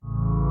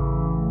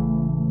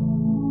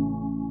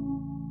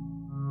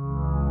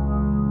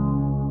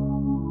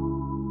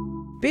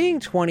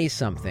Being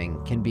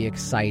 20-something can be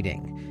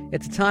exciting.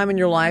 It's a time in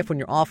your life when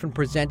you're often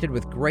presented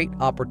with great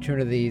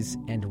opportunities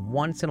and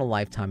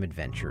once-in-a-lifetime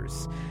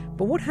adventures.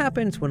 But what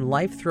happens when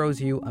life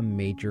throws you a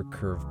major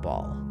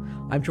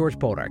curveball? I'm George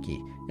Bodarky,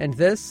 and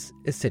this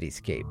is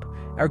Cityscape.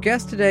 Our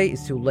guest today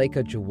is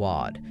Suleika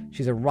Jaouad.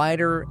 She's a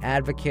writer,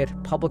 advocate,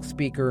 public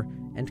speaker,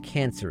 and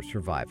cancer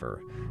survivor.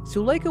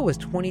 Suleika was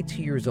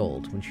 22 years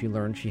old when she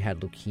learned she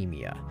had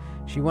leukemia.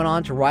 She went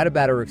on to write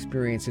about her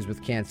experiences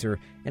with cancer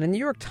in a New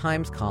York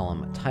Times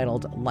column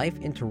titled Life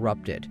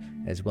Interrupted,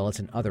 as well as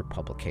in other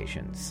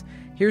publications.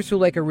 Here's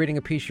Suleika reading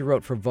a piece she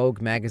wrote for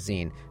Vogue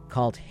magazine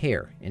called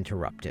Hair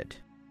Interrupted.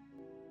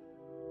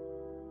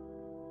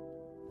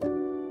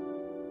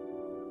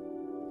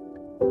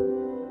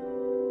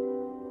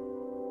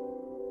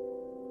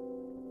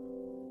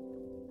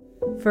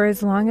 For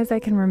as long as I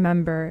can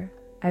remember,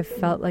 I've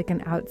felt like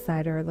an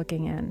outsider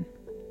looking in.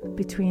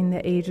 Between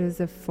the ages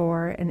of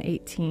 4 and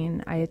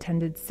 18, I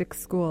attended 6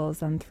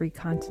 schools on 3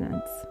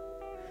 continents.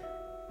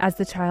 As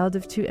the child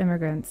of 2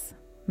 immigrants,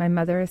 my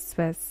mother is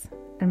Swiss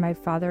and my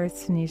father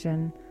is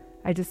Tunisian,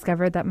 I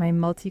discovered that my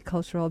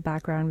multicultural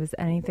background was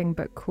anything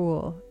but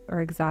cool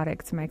or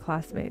exotic to my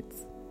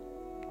classmates.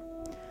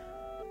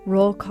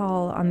 Roll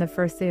call on the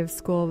first day of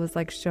school was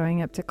like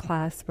showing up to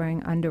class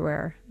wearing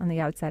underwear on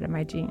the outside of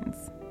my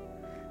jeans.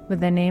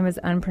 With a name as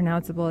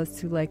unpronounceable as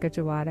Suleika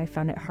Jaouad, I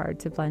found it hard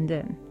to blend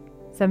in.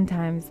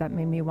 Sometimes that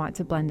made me want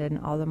to blend in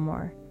all the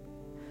more.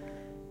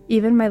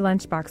 Even my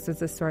lunchbox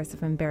was a source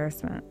of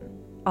embarrassment.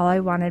 All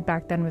I wanted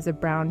back then was a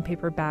brown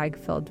paper bag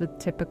filled with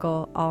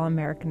typical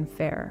all-American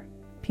fare.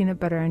 Peanut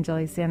butter and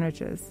jelly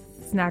sandwiches,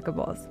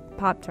 snackables,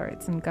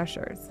 Pop-Tarts, and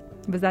Gushers.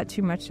 Was that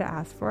too much to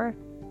ask for?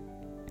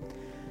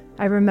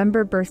 I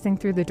remember bursting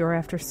through the door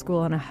after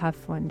school in a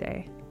huff one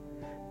day.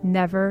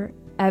 Never,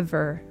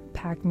 ever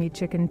pack me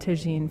chicken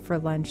tagine for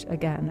lunch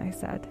again, I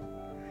said.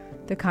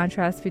 The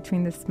contrast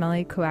between the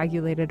smelly,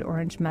 coagulated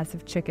orange mess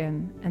of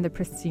chicken and the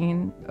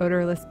pristine,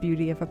 odorless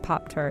beauty of a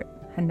Pop-Tart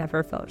had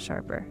never felt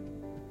sharper.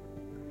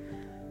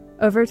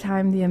 Over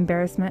time, the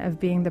embarrassment of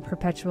being the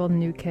perpetual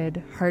new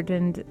kid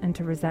hardened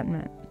into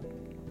resentment.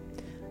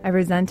 I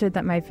resented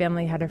that my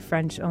family had a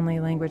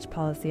French-only language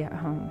policy at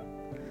home.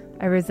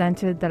 I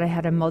resented that I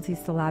had a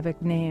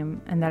multisyllabic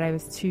name and that I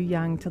was too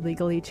young to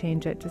legally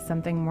change it to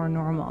something more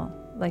normal,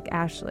 like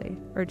Ashley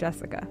or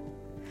Jessica.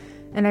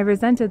 And I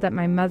resented that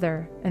my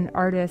mother, an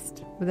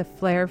artist with a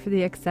flair for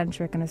the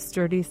eccentric and a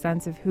sturdy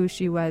sense of who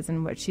she was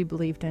and what she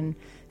believed in,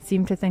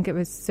 seemed to think it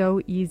was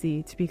so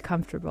easy to be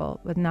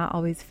comfortable with not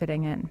always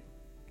fitting in.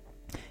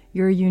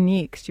 "You're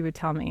unique," she would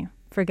tell me,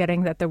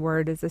 forgetting that the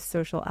word is a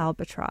social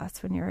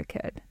albatross when you're a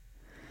kid.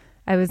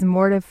 I was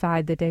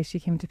mortified the day she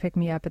came to pick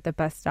me up at the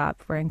bus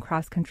stop wearing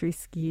cross-country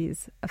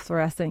skis, a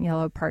fluorescent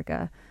yellow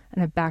parka,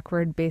 and a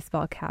backward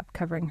baseball cap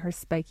covering her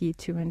spiky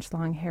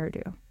 2-inch-long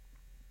hairdo.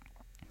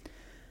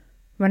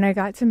 When I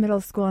got to middle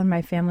school and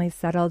my family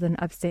settled in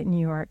upstate New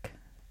York,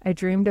 I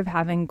dreamed of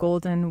having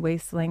golden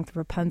waist-length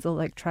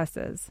Rapunzel-like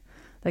tresses,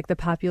 like the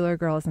popular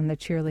girls in the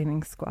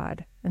cheerleading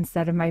squad,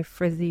 instead of my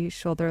frizzy,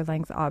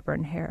 shoulder-length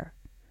auburn hair.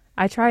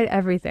 I tried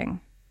everything.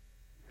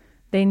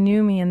 They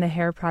knew me in the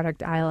hair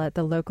product aisle at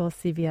the local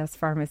CVS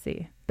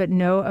pharmacy, but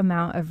no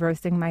amount of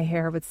roasting my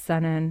hair with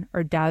Sun-In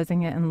or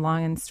dousing it in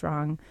Long and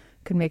Strong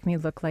could make me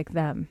look like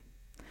them.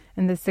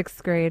 In the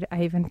 6th grade,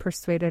 I even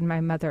persuaded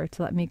my mother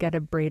to let me get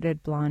a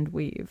braided blonde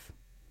weave.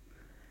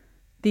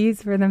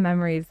 These were the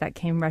memories that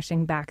came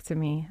rushing back to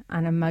me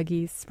on a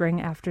muggy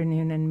spring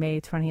afternoon in May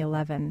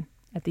 2011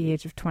 at the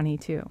age of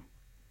 22.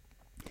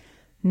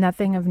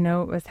 Nothing of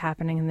note was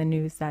happening in the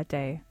news that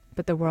day,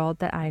 but the world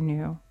that I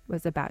knew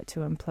was about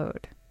to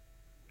implode.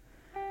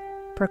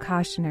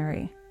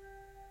 Precautionary.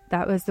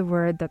 That was the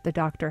word that the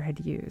doctor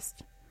had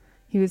used.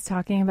 He was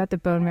talking about the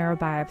bone marrow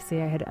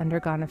biopsy I had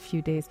undergone a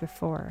few days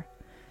before,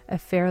 a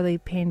fairly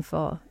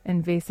painful,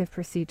 invasive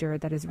procedure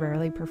that is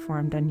rarely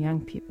performed on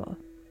young people.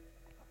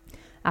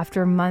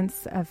 After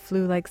months of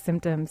flu-like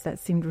symptoms that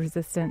seemed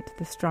resistant to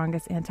the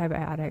strongest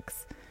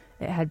antibiotics,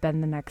 it had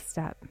been the next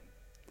step.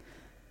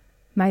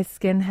 My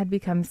skin had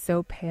become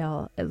so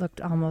pale it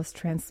looked almost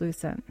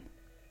translucent.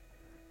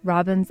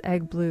 Robin's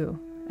egg blue,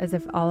 as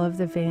if all of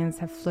the veins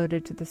have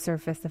floated to the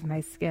surface of my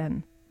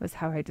skin, was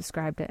how I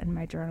described it in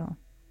my journal.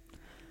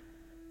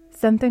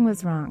 Something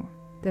was wrong,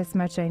 this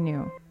much I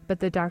knew, but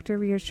the doctor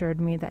reassured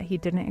me that he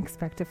didn't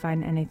expect to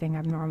find anything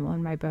abnormal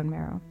in my bone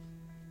marrow.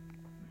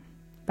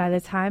 By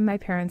the time my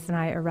parents and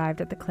I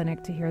arrived at the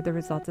clinic to hear the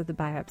results of the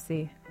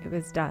biopsy, it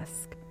was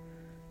dusk.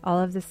 All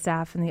of the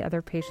staff and the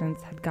other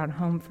patients had gone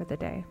home for the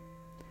day.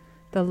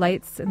 The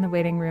lights in the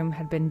waiting room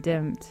had been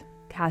dimmed,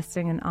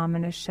 casting an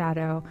ominous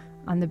shadow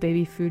on the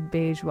baby food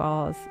beige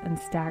walls and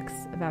stacks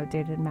of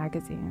outdated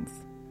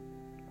magazines.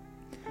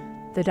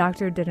 The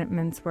doctor didn't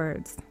mince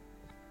words.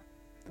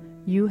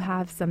 "You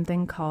have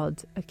something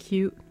called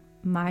acute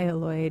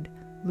myeloid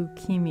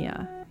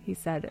leukemia," he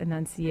said,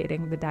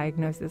 enunciating the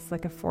diagnosis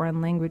like a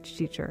foreign language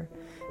teacher,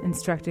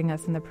 instructing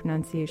us in the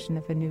pronunciation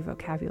of a new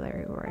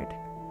vocabulary word.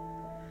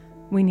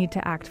 "We need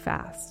to act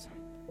fast."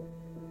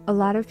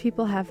 A lot of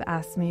people have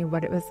asked me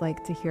what it was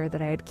like to hear that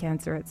I had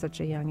cancer at such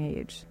a young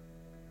age.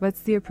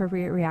 What's the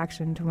appropriate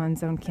reaction to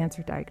one's own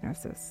cancer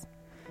diagnosis?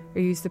 Are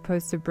you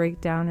supposed to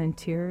break down in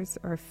tears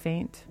or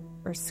faint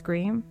or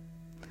scream?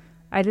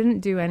 I didn't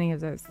do any of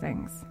those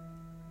things.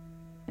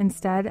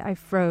 Instead, I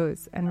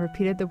froze and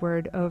repeated the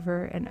word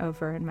over and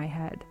over in my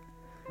head.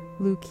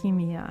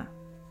 Leukemia,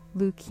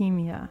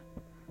 leukemia,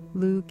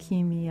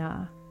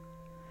 leukemia.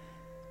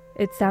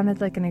 It sounded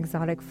like an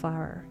exotic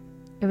flower.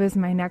 It was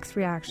my next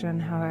reaction,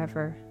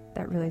 however,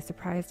 that really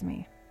surprised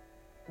me.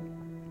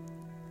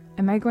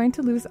 Am I going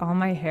to lose all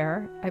my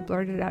hair? I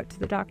blurted out to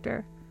the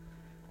doctor.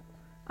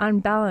 On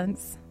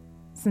balance,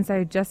 since I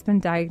had just been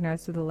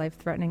diagnosed with a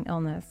life-threatening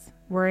illness,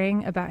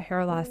 worrying about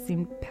hair loss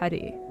seemed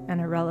petty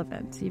and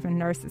irrelevant, even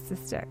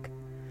narcissistic.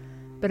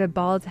 But a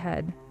bald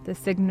head, the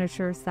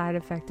signature side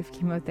effect of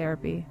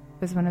chemotherapy,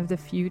 was one of the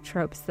few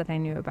tropes that I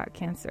knew about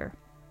cancer.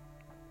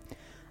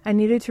 I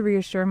needed to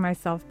reassure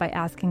myself by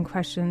asking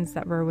questions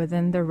that were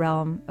within the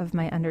realm of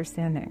my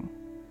understanding.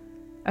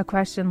 A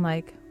question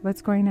like,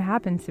 what's going to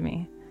happen to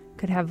me,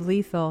 could have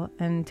lethal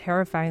and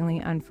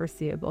terrifyingly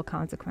unforeseeable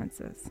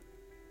consequences.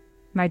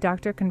 My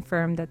doctor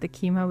confirmed that the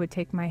chemo would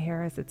take my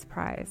hair as its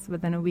prize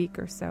within a week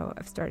or so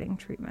of starting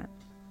treatment.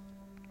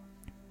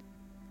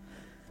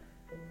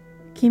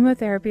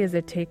 Chemotherapy is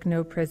a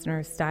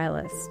take-no-prisoner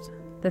stylist.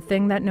 The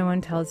thing that no one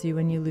tells you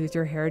when you lose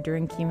your hair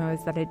during chemo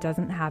is that it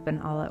doesn't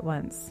happen all at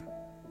once.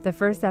 The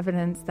first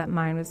evidence that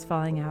mine was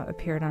falling out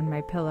appeared on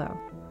my pillow.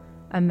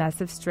 A mess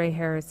of stray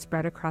hairs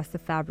spread across the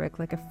fabric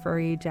like a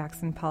furry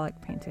Jackson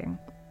Pollock painting.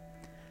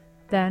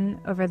 Then,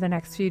 over the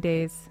next few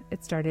days,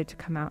 it started to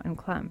come out in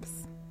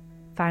clumps.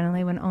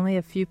 Finally, when only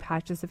a few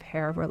patches of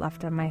hair were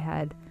left on my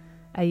head,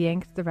 I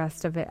yanked the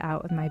rest of it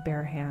out with my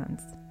bare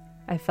hands.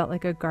 I felt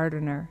like a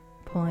gardener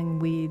pulling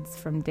weeds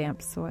from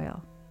damp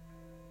soil.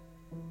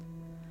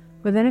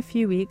 Within a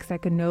few weeks, I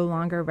could no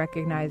longer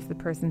recognize the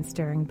person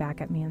staring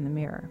back at me in the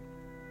mirror.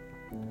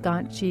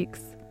 Gaunt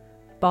cheeks,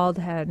 bald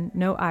head,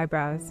 no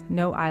eyebrows,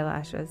 no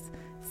eyelashes,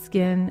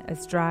 skin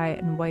as dry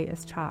and white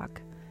as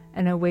chalk,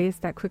 and a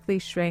waist that quickly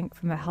shrank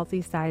from a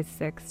healthy size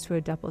 6 to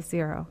a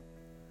 00.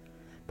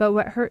 But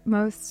what hurt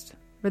most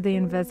were the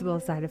invisible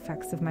side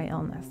effects of my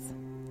illness,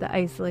 the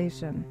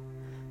isolation,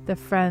 the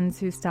friends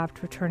who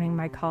stopped returning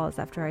my calls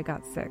after I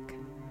got sick,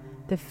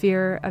 the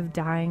fear of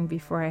dying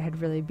before I had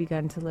really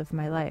begun to live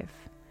my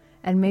life,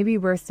 and maybe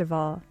worst of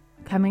all,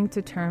 coming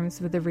to terms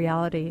with the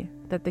reality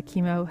that the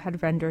chemo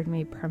had rendered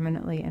me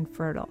permanently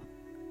infertile.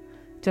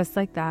 Just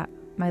like that,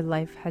 my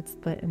life had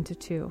split into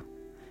two.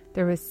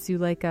 There was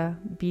Suleika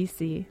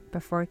BC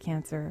before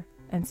cancer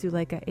and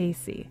Suleika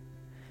AC,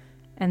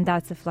 and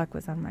that's if luck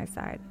was on my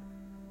side.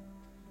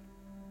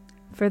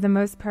 For the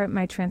most part,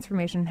 my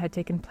transformation had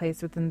taken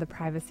place within the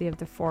privacy of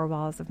the four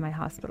walls of my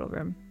hospital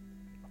room.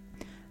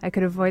 I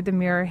could avoid the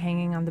mirror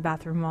hanging on the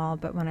bathroom wall,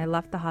 but when I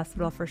left the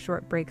hospital for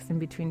short breaks in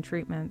between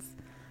treatments,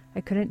 I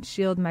couldn't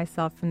shield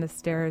myself from the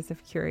stares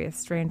of curious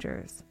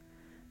strangers.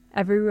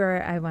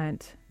 Everywhere I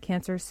went,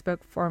 cancer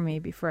spoke for me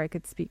before I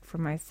could speak for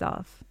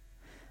myself.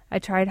 I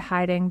tried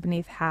hiding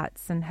beneath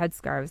hats and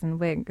headscarves and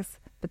wigs,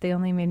 but they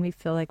only made me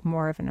feel like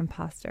more of an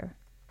imposter.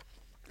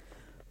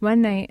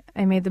 One night,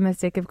 I made the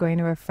mistake of going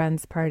to a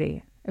friend's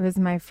party. It was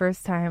my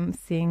first time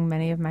seeing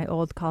many of my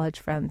old college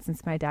friends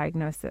since my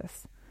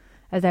diagnosis.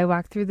 As I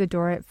walked through the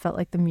door, it felt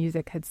like the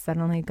music had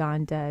suddenly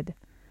gone dead.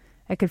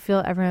 I could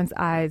feel everyone's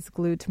eyes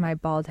glued to my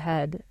bald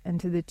head and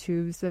to the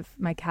tubes of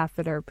my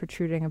catheter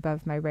protruding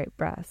above my right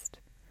breast.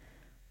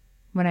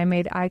 When I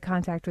made eye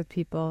contact with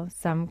people,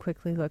 some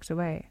quickly looked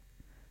away.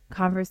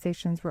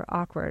 Conversations were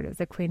awkward as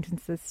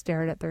acquaintances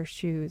stared at their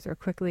shoes or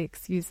quickly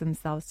excused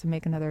themselves to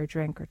make another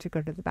drink or to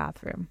go to the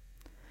bathroom.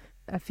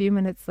 A few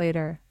minutes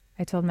later,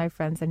 I told my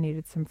friends I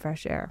needed some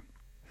fresh air.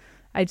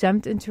 I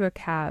jumped into a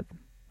cab,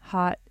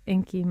 hot,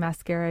 inky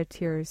mascara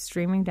tears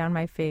streaming down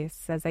my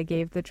face as I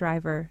gave the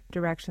driver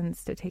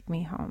directions to take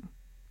me home.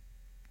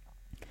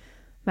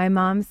 My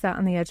mom sat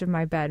on the edge of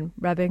my bed,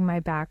 rubbing my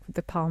back with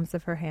the palms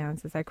of her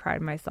hands as I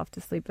cried myself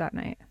to sleep that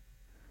night.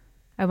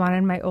 I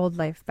wanted my old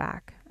life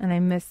back, and I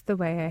missed the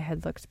way I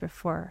had looked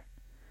before.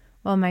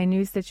 While my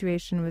new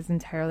situation was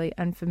entirely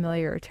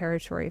unfamiliar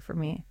territory for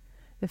me,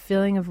 the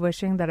feeling of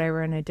wishing that I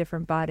were in a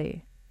different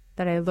body,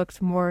 that I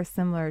looked more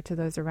similar to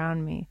those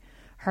around me,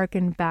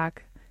 harkened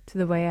back to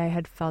the way I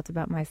had felt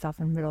about myself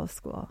in middle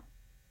school.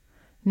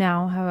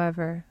 Now,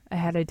 however, I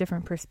had a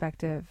different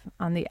perspective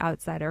on the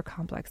outsider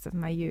complex of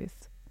my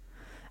youth.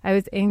 I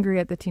was angry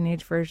at the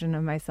teenage version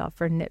of myself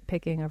for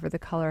nitpicking over the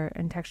color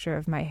and texture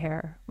of my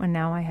hair, when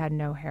now I had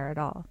no hair at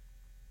all.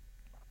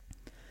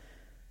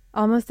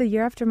 Almost a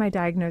year after my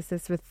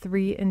diagnosis, with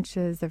 3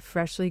 inches of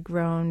freshly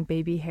grown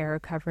baby hair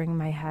covering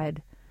my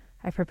head,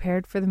 I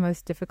prepared for the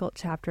most difficult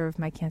chapter of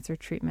my cancer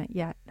treatment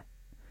yet.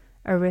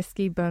 A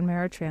risky bone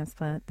marrow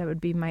transplant that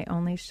would be my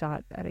only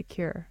shot at a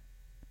cure.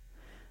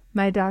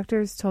 My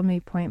doctors told me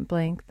point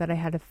blank that I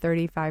had a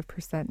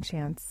 35%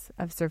 chance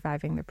of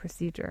surviving the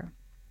procedure.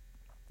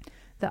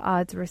 The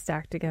odds were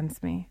stacked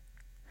against me.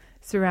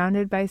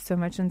 Surrounded by so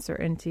much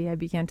uncertainty, I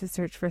began to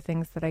search for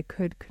things that I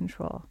could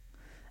control.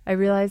 I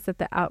realized that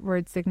the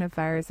outward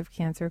signifiers of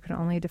cancer could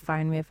only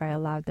define me if I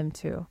allowed them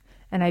to,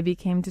 and I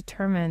became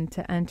determined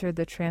to enter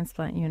the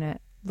transplant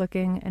unit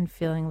looking and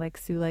feeling like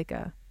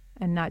Suleika,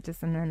 and not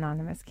just an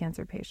anonymous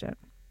cancer patient.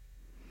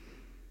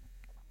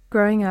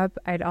 Growing up,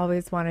 I'd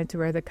always wanted to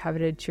wear the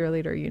coveted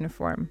cheerleader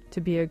uniform,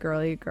 to be a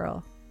girly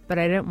girl, but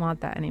I didn't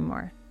want that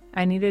anymore.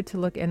 I needed to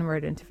look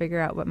inward and to figure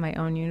out what my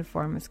own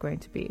uniform was going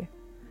to be.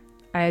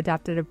 I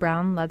adopted a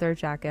brown leather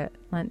jacket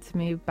lent to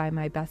me by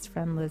my best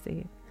friend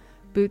Lizzie.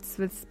 Boots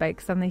with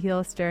spikes on the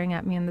heel staring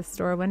at me in the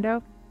store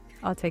window?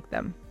 I'll take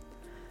them.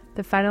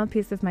 The final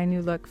piece of my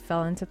new look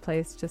fell into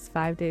place just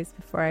 5 days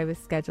before I was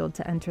scheduled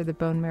to enter the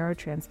bone marrow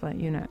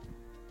transplant unit.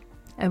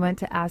 I went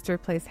to Astor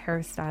Place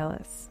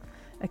Hairstylists,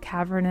 a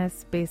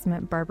cavernous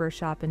basement barber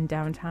shop in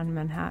downtown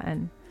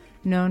Manhattan,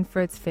 known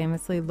for its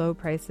famously low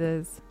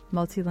prices,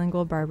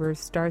 multilingual barbers,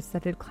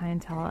 star-studded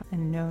clientele,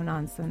 and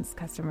no-nonsense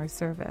customer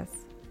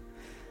service.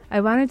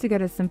 I wanted to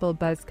get a simple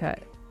buzz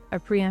cut, a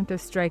preemptive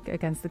strike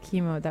against the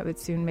chemo that would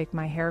soon make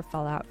my hair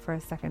fall out for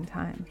a second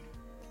time.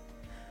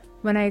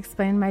 When I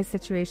explained my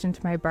situation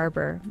to my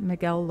barber,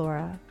 Miguel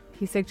Laura,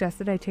 he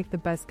suggested I take the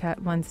buzz cut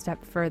one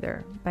step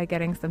further by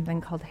getting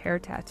something called hair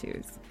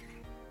tattoos.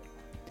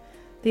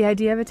 The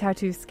idea of a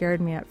tattoo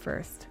scared me at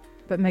first,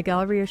 but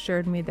Miguel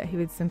reassured me that he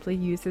would simply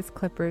use his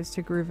clippers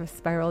to groove a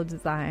spiral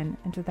design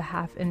into the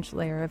half-inch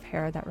layer of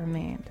hair that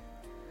remained.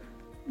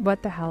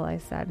 What the hell, I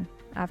said.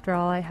 After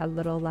all, I had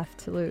little left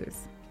to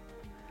lose.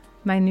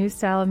 My new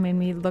style made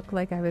me look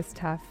like I was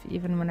tough,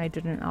 even when I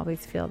didn't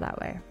always feel that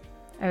way.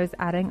 I was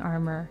adding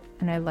armor,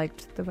 and I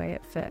liked the way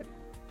it fit.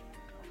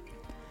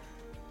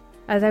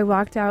 As I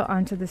walked out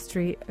onto the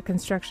street, a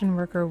construction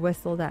worker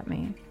whistled at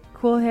me.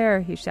 "Cool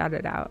hair," he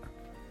shouted out.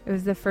 It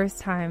was the first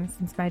time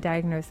since my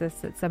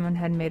diagnosis that someone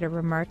had made a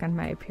remark on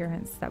my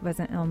appearance that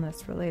wasn't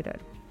illness-related.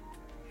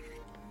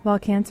 While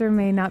cancer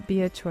may not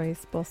be a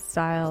choice, both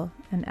style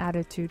and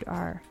attitude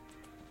are.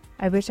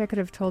 I wish I could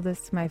have told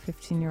this to my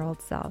 15-year-old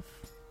self.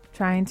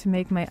 Trying to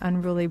make my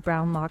unruly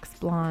brown locks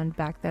blonde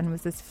back then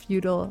was as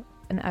futile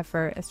an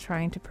effort as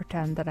trying to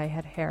pretend that I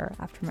had hair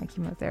after my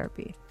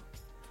chemotherapy.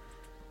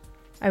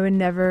 I would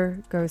never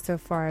go so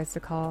far as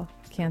to call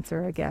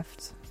cancer a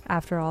gift.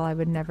 After all, I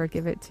would never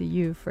give it to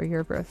you for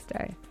your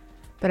birthday.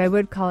 But I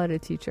would call it a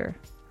teacher.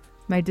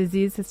 My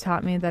disease has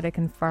taught me that I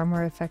can far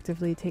more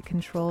effectively take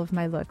control of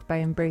my look by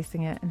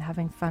embracing it and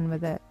having fun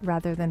with it,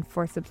 rather than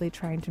forcibly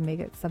trying to make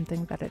it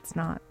something that it's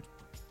not.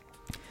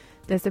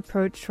 This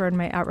approach toward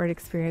my outward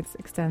experience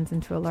extends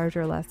into a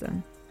larger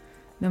lesson.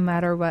 No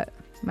matter what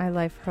my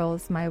life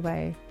hurls my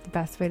way, the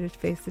best way to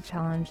face the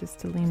challenge is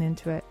to lean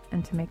into it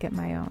and to make it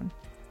my own.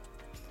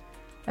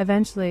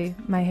 Eventually,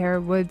 my hair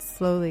would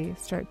slowly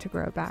start to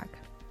grow back.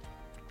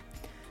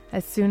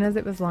 As soon as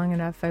it was long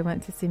enough, I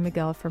went to see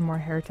Miguel for more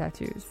hair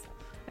tattoos.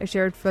 I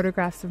shared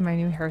photographs of my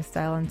new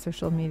hairstyle on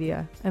social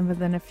media, and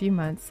within a few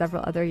months,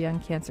 several other young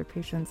cancer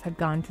patients had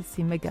gone to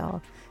see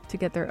Miguel to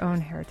get their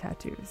own hair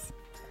tattoos.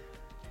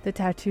 The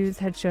tattoos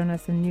had shown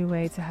us a new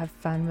way to have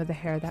fun with the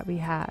hair that we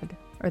had,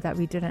 or that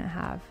we didn't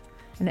have,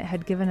 and it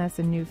had given us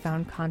a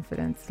newfound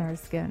confidence in our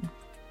skin.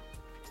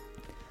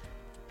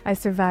 I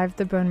survived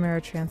the bone marrow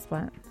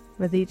transplant.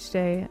 With each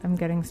day, I'm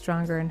getting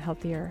stronger and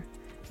healthier,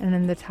 and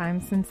in the time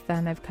since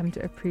then, I've come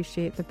to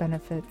appreciate the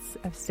benefits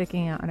of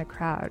sticking out in a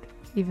crowd,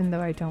 even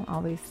though I don't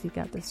always seek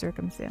out the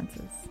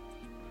circumstances.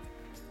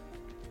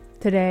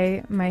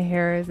 Today, my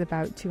hair is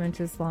about 2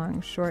 inches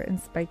long, short and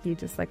spiky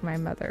just like my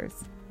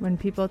mother's. When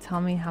people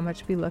tell me how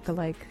much we look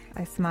alike,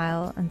 I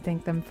smile and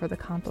thank them for the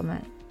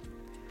compliment.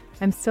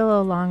 I'm still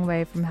a long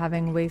way from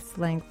having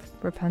waist-length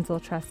Rapunzel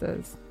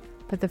tresses,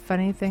 but the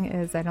funny thing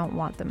is I don't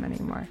want them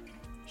anymore.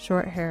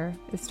 Short hair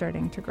is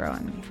starting to grow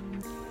on me.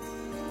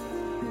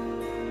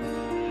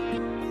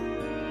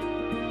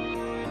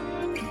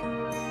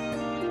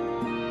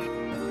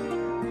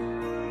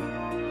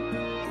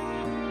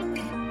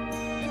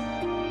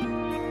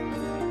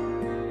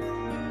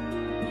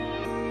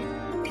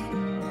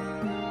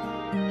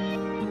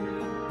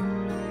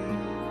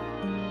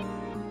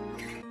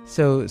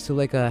 So,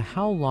 Suleika,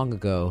 how long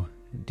ago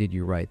did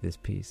you write this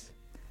piece?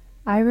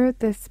 I wrote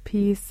this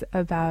piece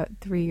about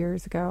 3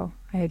 years ago.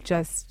 I had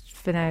just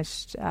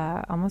finished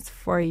almost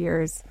 4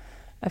 years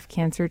of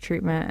cancer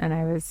treatment, and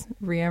I was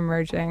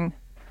reemerging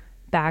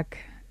back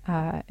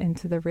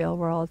into the real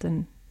world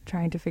and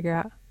trying to figure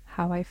out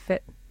how I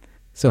fit.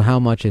 So how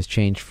much has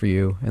changed for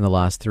you in the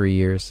last 3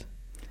 years?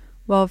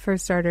 Well, for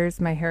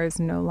starters, my hair is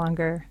no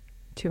longer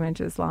 2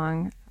 inches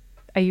long.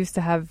 I used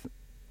to have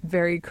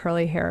very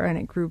curly hair, and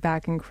it grew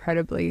back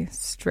incredibly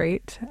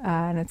straight,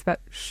 and it's about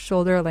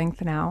shoulder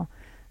length now,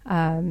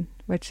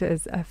 which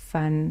is a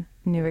fun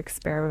new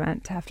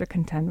experiment to have to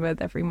contend with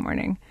every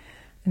morning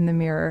in the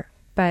mirror.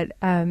 But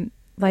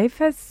life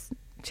has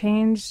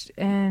changed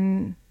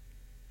in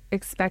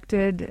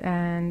expected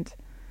and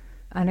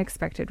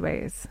unexpected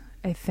ways.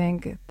 I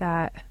think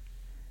that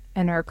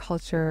in our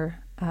culture,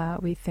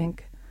 we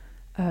think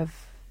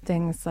of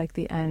things like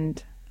the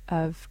end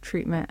of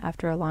treatment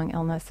after a long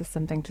illness as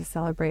something to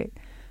celebrate.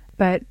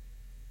 But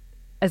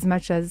as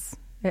much as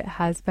it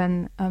has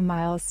been a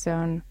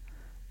milestone,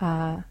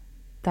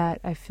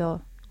 that I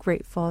feel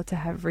grateful to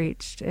have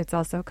reached. It's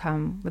also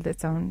come with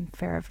its own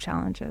fare of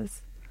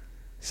challenges.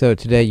 So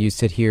today you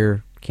sit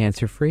here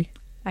cancer-free?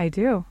 I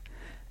do.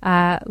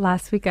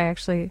 Last week I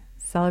actually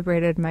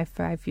celebrated my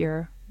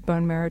 5-year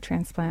bone marrow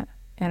transplant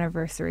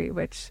anniversary,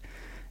 which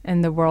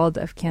in the world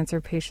of cancer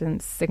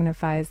patients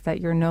signifies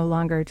that you're no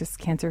longer just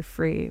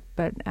cancer-free,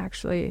 but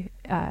actually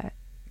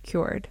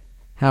cured.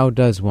 How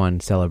does one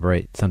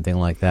celebrate something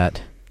like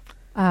that?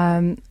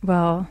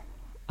 Well,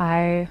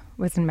 I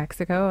was in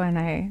Mexico and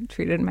I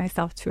treated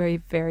myself to a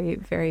very,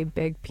 very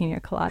big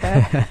pina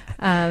colada.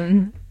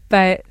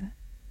 But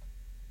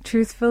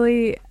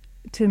truthfully,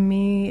 to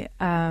me,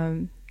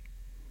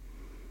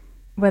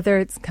 whether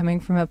it's coming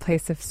from a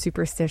place of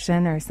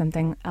superstition or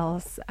something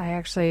else, I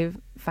actually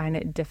find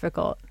it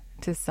difficult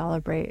to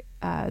celebrate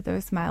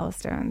those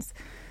milestones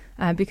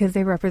because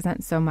they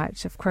represent so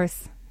much. Of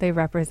course, they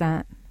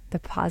represent the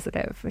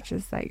positive, which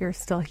is that you're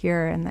still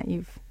here and that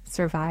you've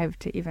survived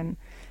to even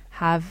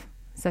have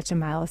such a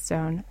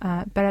milestone.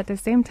 But at the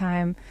same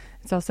time,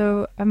 it's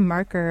also a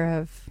marker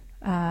of,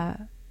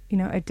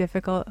 a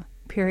difficult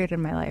period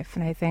in my life.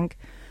 And I think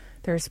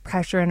there's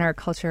pressure in our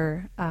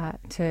culture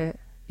to,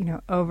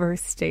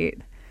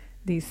 overstate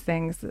these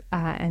things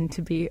and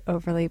to be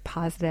overly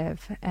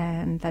positive.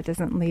 And that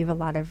doesn't leave a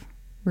lot of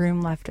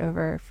room left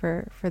over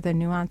for the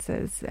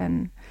nuances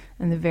and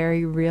the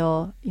very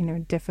real,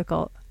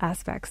 difficult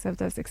aspects of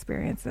those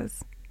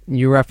experiences.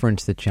 You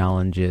referenced the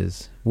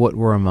challenges. What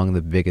were among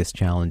the biggest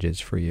challenges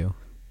for you?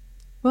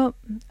 Well,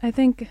 I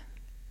think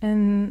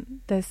in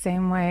the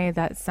same way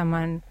that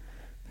someone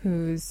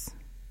who's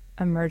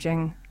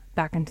emerging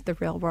back into the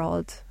real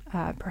world,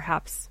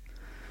 perhaps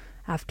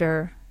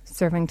after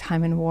serving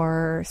time in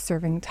war or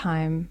serving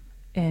time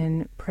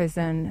in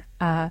prison,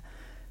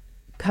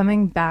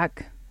 coming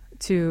back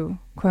to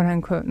quote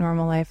unquote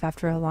normal life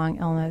after a long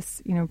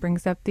illness,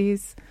 brings up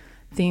these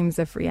themes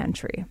of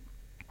reentry.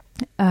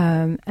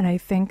 And I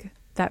think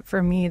that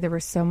for me, there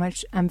was so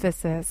much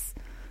emphasis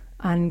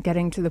on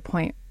getting to the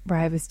point where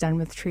I was done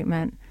with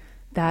treatment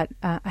that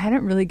I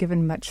hadn't really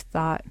given much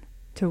thought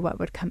to what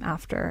would come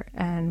after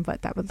and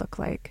what that would look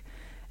like.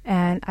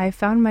 And I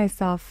found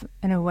myself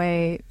in a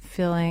way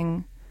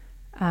feeling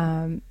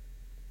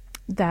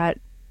that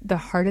the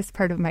hardest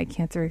part of my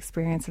cancer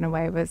experience in a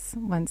way was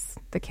once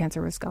the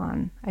cancer was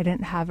gone. I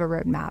didn't have a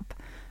roadmap.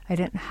 I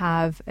didn't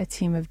have a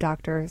team of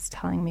doctors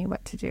telling me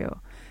what to do.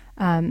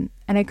 And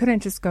I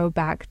couldn't just go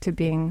back to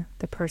being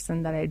the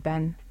person that I'd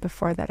been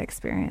before that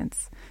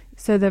experience.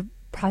 So the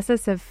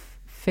process of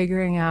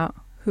figuring out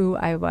who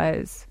I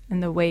was in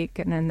the wake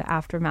and in the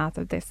aftermath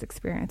of this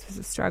experience was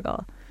a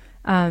struggle.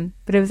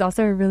 But it was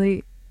also a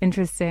really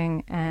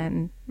interesting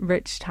and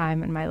rich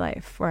time in my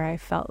life where I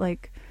felt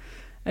like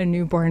a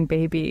newborn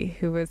baby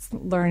who was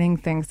learning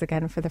things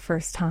again for the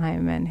first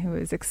time and who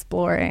was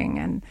exploring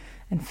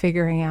and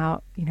figuring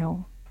out,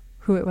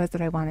 who it was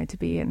that I wanted to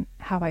be and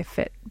how I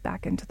fit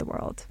back into the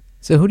world.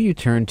 So who do you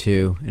turn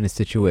to in a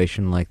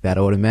situation like that?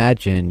 I would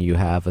imagine you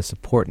have a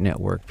support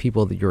network,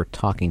 people that you're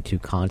talking to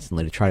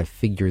constantly to try to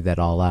figure that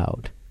all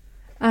out.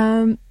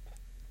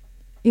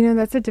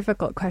 That's a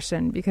difficult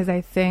question because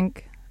I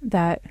think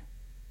that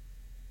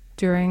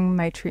during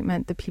my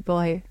treatment, the people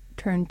I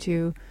turned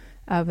to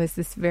was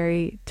this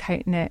very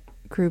tight-knit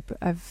group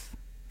of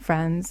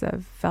friends,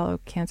 of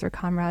fellow cancer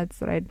comrades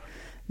that I'd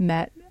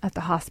met at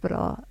the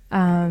hospital.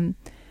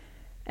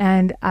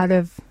 And out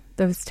of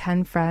those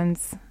 10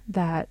 friends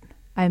that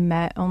I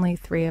met, only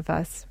 3 of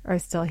us are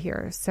still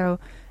here. So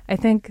I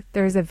think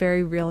there's a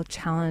very real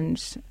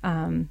challenge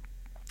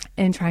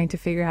in trying to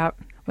figure out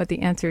what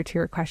the answer to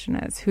your question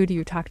is. Who do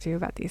you talk to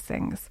about these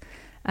things?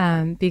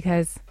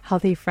 Because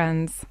healthy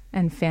friends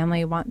and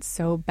family want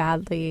so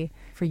badly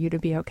for you to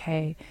be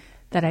okay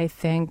that I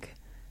think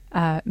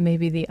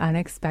maybe the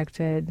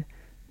unexpected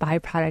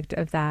byproduct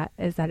of that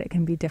is that it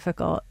can be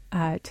difficult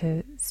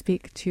to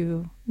speak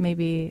to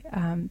maybe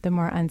the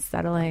more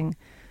unsettling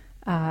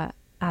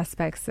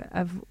aspects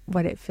of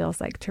what it feels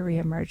like to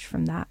reemerge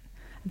from that.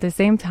 At the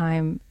same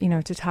time,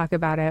 to talk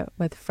about it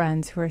with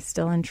friends who are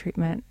still in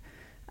treatment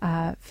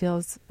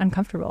feels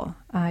uncomfortable.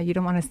 You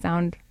don't want to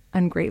sound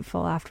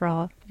ungrateful. After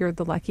all, you're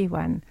the lucky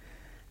one.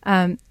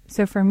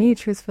 So for me,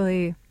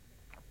 truthfully,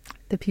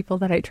 the people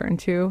that I turn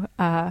to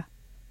are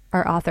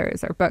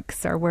authors, are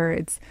books, are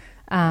words.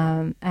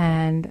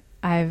 And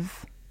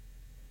I've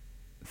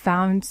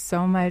found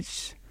so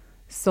much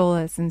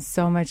solace and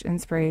so much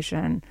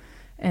inspiration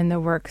in the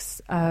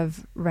works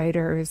of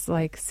writers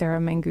like Sarah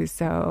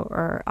Manguso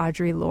or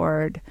Audre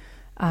Lorde,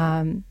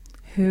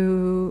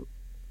 who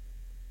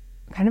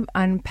kind of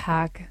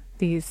unpack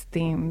these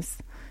themes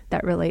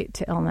that relate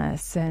to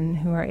illness and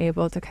who are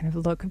able to kind of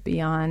look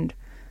beyond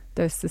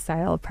those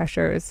societal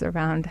pressures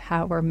around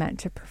how we're meant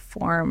to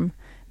perform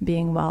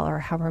being well or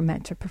how we're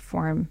meant to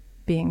perform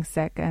being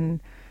sick.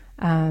 And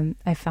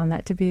I found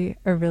that to be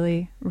a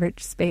really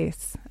rich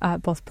space,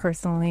 both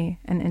personally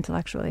and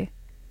intellectually.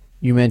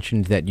 You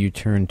mentioned that you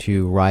turned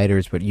to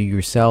writers, but you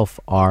yourself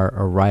are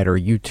a writer.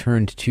 You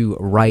turned to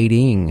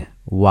writing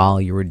while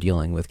you were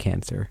dealing with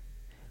cancer.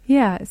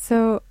 Yeah,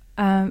 so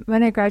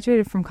When I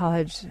graduated from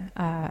college,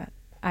 I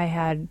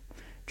had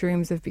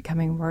dreams of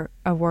becoming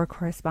a war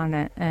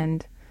correspondent.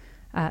 And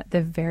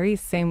the very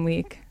same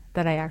week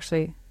that I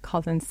actually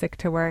called in sick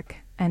to work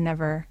and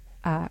never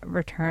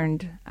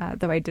returned,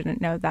 though I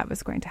didn't know that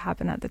was going to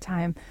happen at the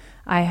time,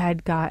 I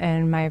had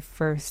gotten my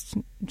first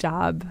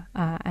job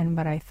and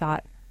what I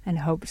thought and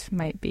hoped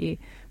might be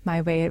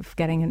my way of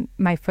getting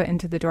my foot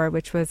into the door,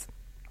 which was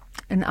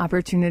an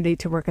opportunity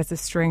to work as a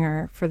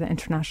stringer for the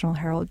International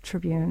Herald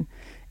Tribune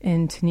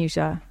in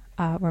Tunisia,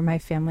 where my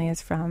family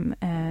is from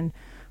and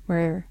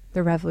where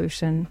the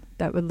revolution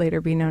that would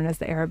later be known as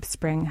the Arab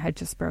Spring had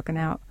just broken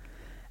out.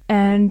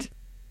 And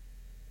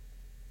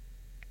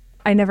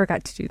I never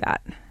got to do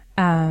that.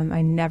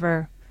 I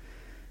never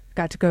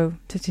got to go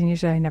to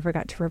Tunisia. I never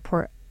got to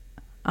report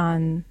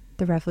on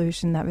the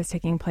revolution that was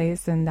taking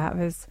place. And that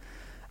was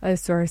a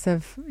source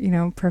of,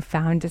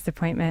 profound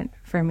disappointment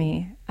for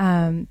me.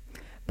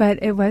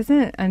 But it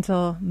wasn't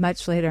until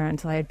much later,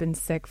 until I had been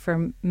sick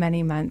for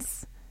many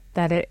months,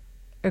 that it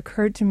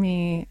occurred to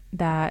me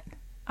that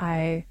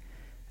I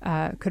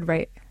could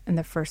write in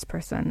the first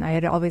person. I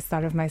had always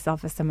thought of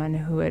myself as someone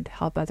who would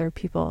help other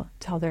people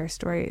tell their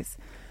stories.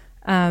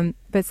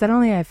 But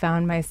suddenly I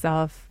found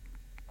myself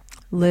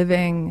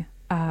living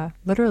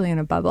literally in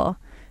a bubble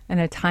in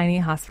a tiny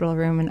hospital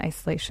room in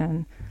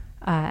isolation.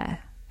 I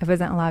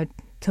wasn't allowed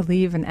to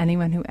leave, and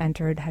anyone who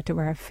entered had to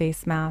wear a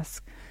face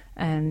mask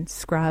and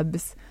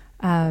scrubs.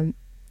 And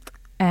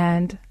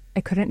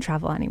I couldn't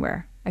travel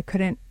anywhere. I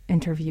couldn't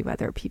interview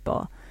other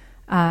people.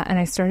 And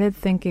I started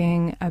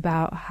thinking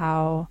about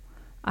how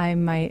I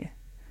might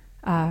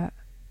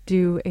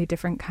do a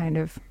different kind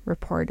of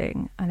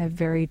reporting on a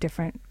very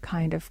different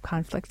kind of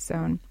conflict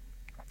zone.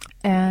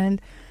 And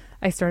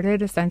I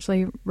started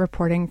essentially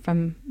reporting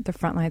from the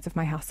front lines of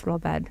my hospital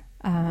bed.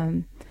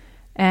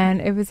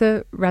 And it was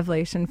a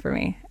revelation for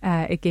me.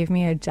 It gave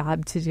me a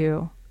job to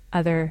do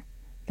other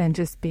than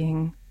just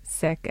being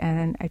sick.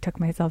 And I took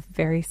myself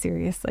very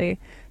seriously.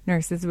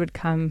 Nurses would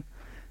come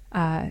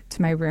to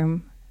my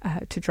room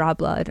to draw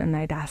blood, and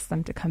I'd ask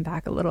them to come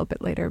back a little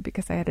bit later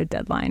because I had a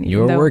deadline. You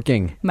were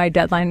working. My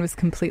deadline was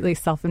completely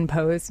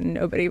self-imposed, and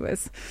nobody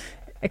was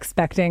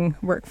expecting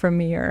work from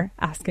me or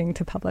asking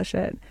to publish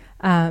it.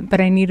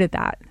 But I needed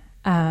that.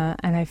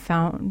 And I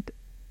found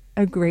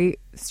a great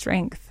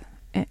strength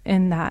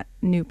in that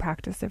new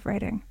practice of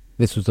writing.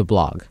 This was a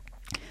blog.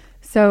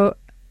 So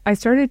I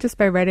started just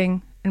by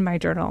writing in my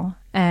journal.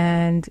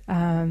 And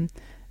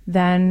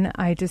then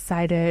I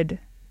decided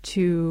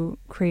to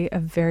create a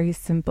very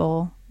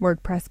simple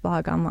WordPress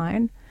blog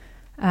online.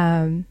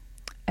 And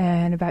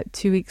about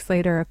 2 weeks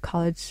later, a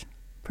college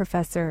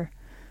professor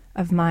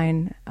of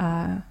mine,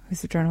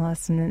 who's a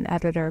journalist and an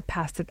editor,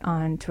 passed it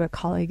on to a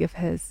colleague of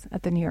his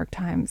at the New York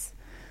Times,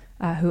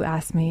 who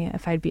asked me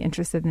if I'd be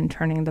interested in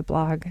turning the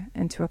blog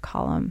into a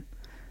column.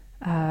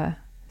 And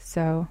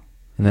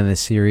then the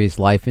series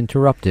Life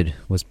Interrupted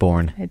was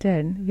born. It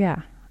did,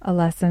 yeah. A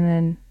lesson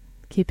in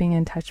keeping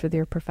in touch with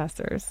your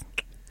professors.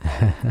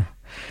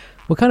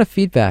 What kind of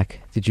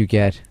feedback did you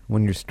get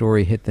when your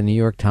story hit the New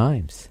York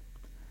Times?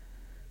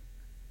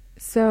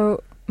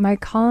 So my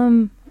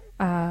column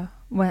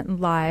went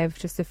live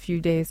just a few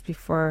days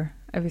before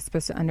I was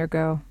supposed to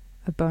undergo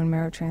a bone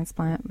marrow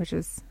transplant, which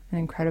is an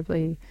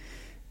incredibly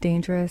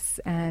dangerous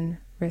and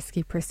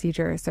risky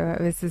procedure. So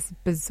it was this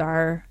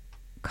bizarre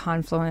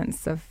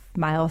confluence of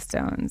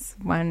milestones,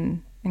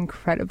 one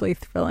incredibly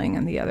thrilling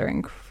and the other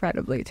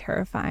incredibly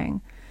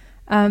terrifying.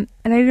 And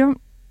I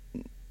don't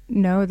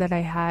know that I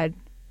had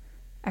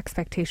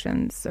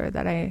expectations or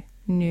that I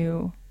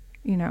knew,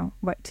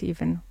 what to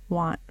even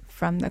want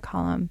from the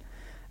column.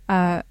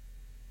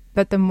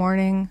 But the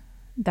morning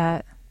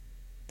that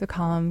the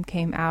column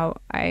came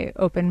out, I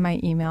opened my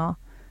email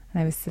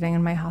and I was sitting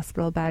in my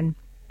hospital bed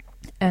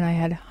and I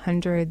had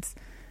hundreds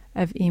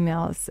of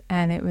emails,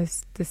 and it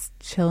was this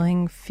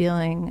chilling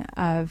feeling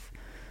of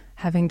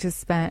having just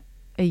spent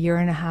a year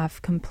and a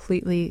half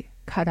completely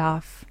cut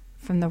off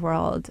from the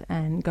world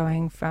and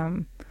going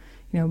from,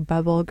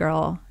 bubble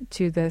girl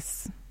to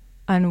this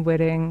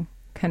unwitting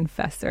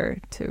confessor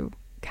to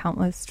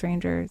countless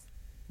strangers.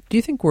 Do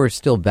you think we're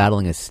still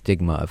battling a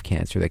stigma of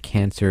cancer, that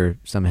cancer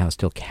somehow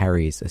still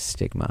carries a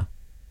stigma?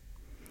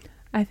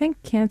 I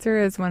think cancer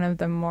is one of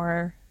the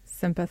more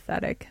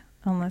sympathetic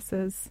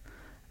illnesses.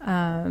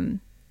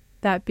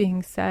 That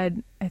being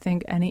said, I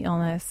think any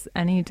illness,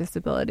 any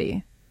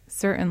disability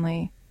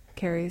certainly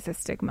carries a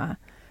stigma.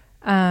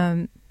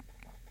 I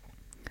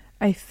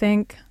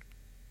think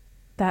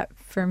that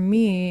for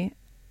me,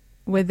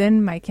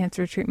 within my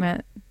cancer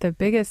treatment, the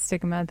biggest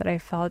stigma that I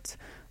felt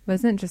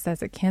wasn't just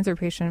as a cancer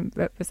patient,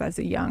 but was as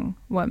a young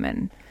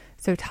woman.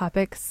 So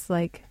topics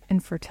like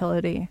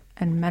infertility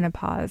and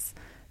menopause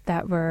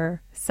that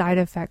were side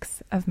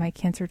effects of my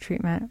cancer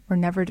treatment were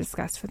never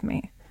discussed with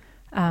me.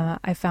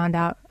 I found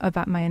out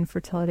about my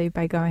infertility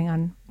by going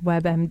on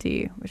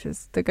WebMD, which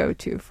is the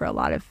go-to for a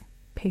lot of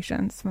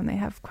patients when they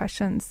have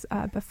questions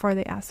before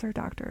they ask their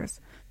doctors.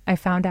 I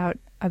found out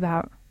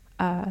about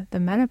the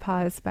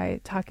menopause by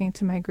talking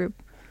to my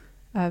group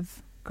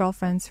of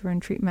girlfriends who were in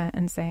treatment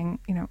and saying,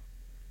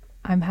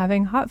 I'm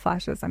having hot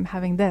flashes, I'm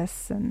having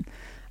this. And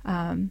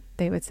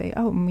they would say,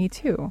 oh, me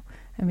too.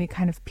 And we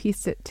kind of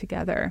pieced it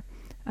together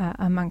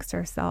amongst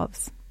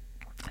ourselves.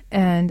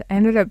 And I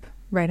ended up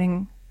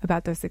writing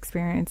about those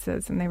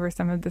experiences, and they were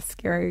some of the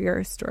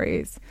scarier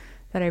stories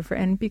that I've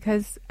written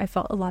because I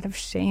felt a lot of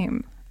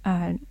shame.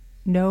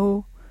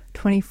 No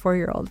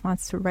 24-year-old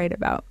wants to write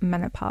about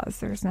menopause.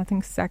 There's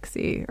nothing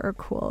sexy or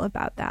cool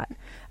about that.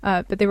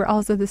 But they were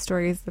also the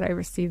stories that I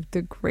received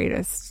the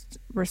greatest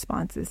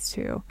responses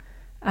to.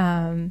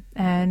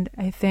 And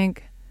I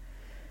think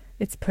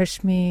it's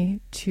pushed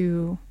me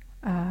to,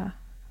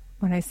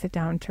 when I sit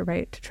down to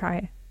write, to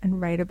try and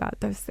write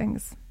about those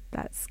things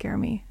that scare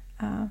me.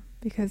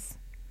 Because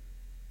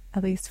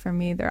at least for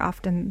me, they're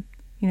often,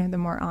 the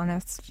more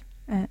honest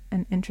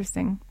and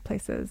interesting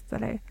places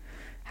that I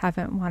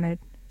haven't wanted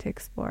to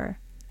explore.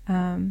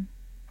 And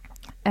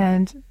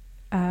when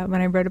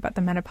I wrote about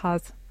the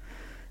menopause,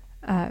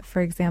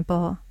 for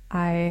example,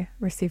 I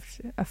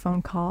received a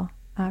phone call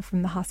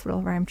from the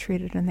hospital where I'm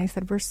treated, and they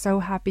said, we're so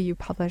happy you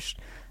published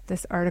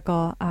this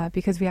article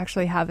because we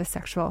actually have a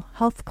sexual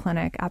health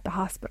clinic at the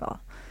hospital.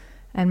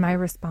 And my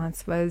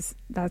response was,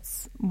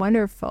 that's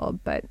wonderful,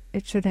 but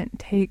it shouldn't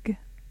take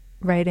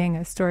writing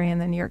a story in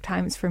the New York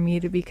Times for me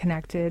to be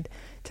connected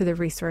to the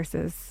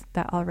resources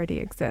that already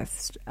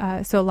exist.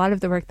 So a lot of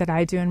the work that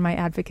I do in my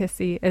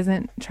advocacy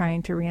isn't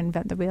trying to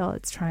reinvent the wheel.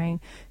 It's trying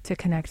to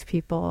connect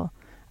people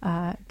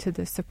to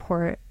the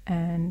support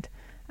and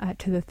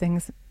to the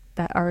things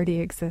that already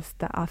exist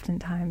that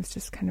oftentimes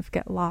just kind of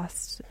get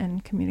lost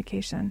in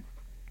communication.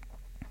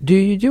 Do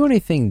you do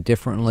anything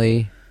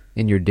differently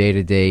in your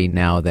day-to-day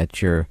now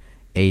that you're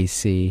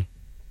AC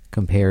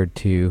compared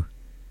to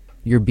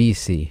your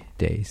BC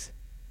days?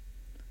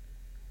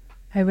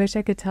 I wish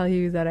I could tell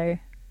you that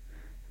I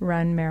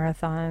run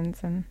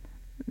marathons and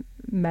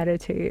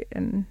meditate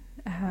and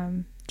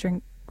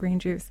drink green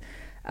juice.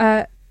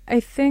 I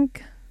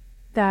think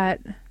that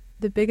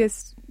the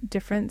biggest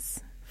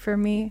difference for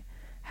me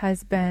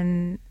has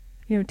been,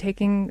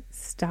 taking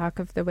stock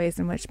of the ways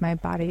in which my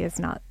body is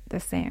not the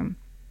same.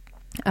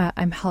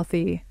 I'm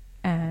healthy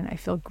and I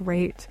feel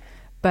great,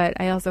 but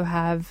I also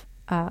have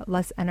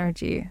less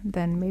energy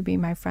than maybe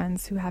my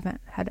friends who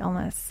haven't had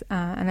illness.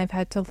 And I've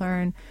had to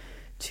learn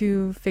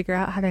to figure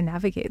out how to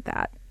navigate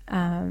that.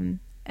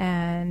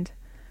 And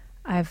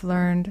I've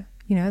learned,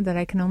 that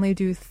I can only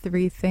do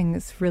 3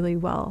 things really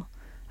well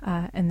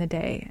in the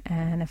day.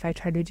 And if I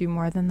try to do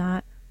more than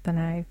that, then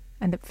I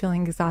end up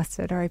feeling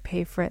exhausted, or I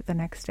pay for it the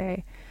next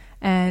day.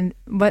 And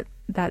what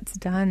that's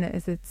done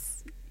is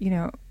it's,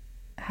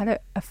 had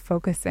a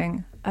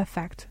focusing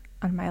effect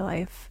on my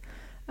life.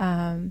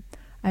 I'm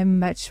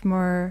much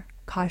more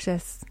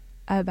cautious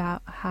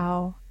about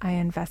how I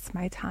invest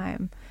my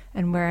time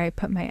and where I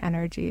put my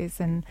energies.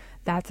 And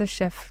that's a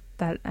shift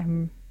that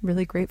I'm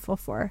really grateful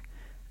for,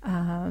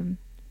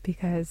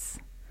 because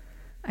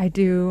I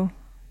do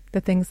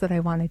the things that I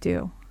want to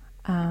do.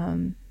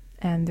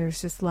 And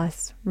there's just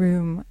less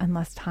room and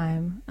less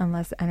time and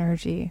less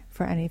energy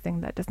for anything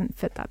that doesn't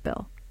fit that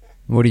bill.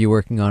 What are you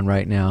working on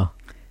right now?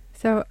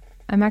 So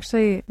I'm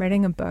actually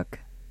writing a book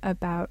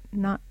about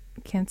not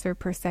cancer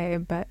per se,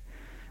 but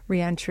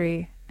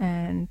reentry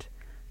and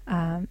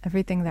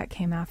everything that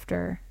came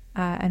after.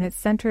 And it's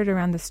centered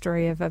around the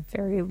story of a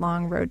very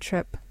long road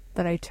trip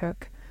that I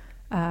took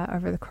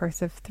over the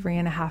course of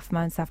 3.5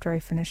 months after I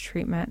finished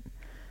treatment.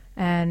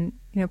 And,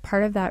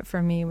 part of that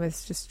for me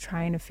was just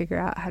trying to figure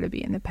out how to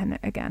be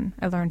independent again.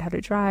 I learned how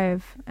to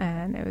drive,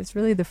 and it was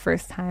really the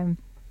first time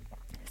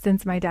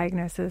since my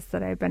diagnosis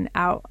that I've been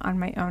out on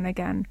my own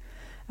again.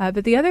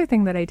 But the other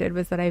thing that I did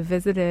was that I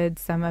visited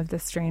some of the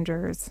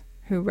strangers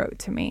who wrote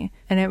to me.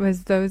 And it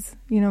was those,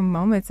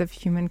 moments of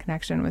human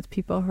connection with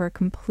people who are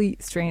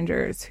complete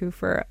strangers who,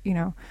 for,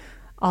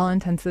 all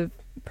intensive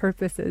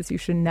purposes, you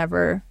should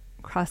never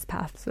cross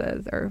paths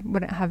with or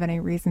wouldn't have any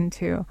reason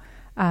to.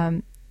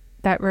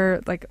 That were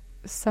like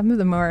some of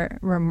the more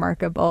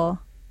remarkable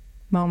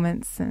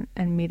moments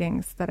and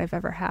meetings that I've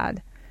ever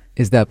had.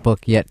 Is that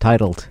book yet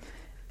titled?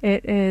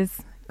 It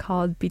is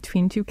called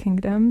Between Two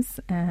Kingdoms,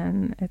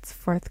 and it's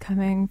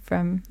forthcoming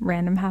from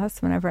Random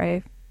House whenever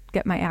I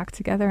get my act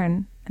together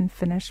and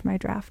finish my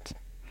draft.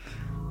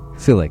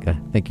 Suleika,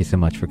 thank you so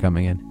much for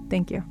coming in.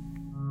 Thank you.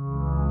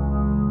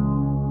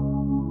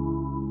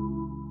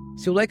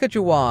 Suleika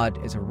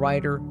Jaouad is a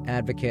writer,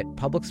 advocate,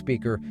 public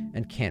speaker,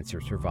 and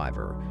cancer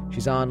survivor.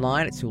 She's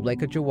online at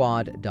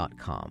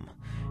suleikajaouad.com.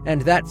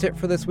 And that's it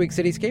for this week's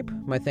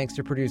Cityscape. My thanks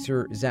to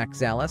producer Zach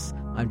Zalis.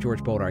 I'm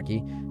George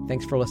Bodarky.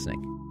 Thanks for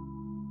listening.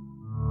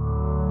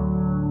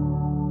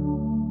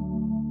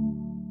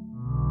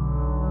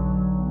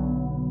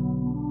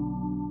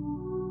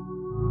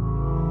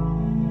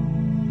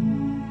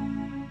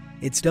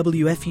 It's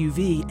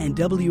WFUV and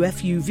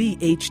WFUV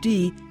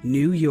HD,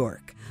 New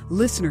York.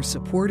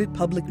 Listener-supported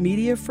public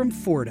media from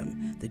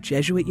Fordham, the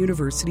Jesuit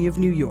University of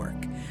New York.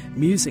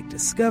 Music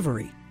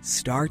discovery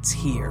starts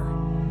here.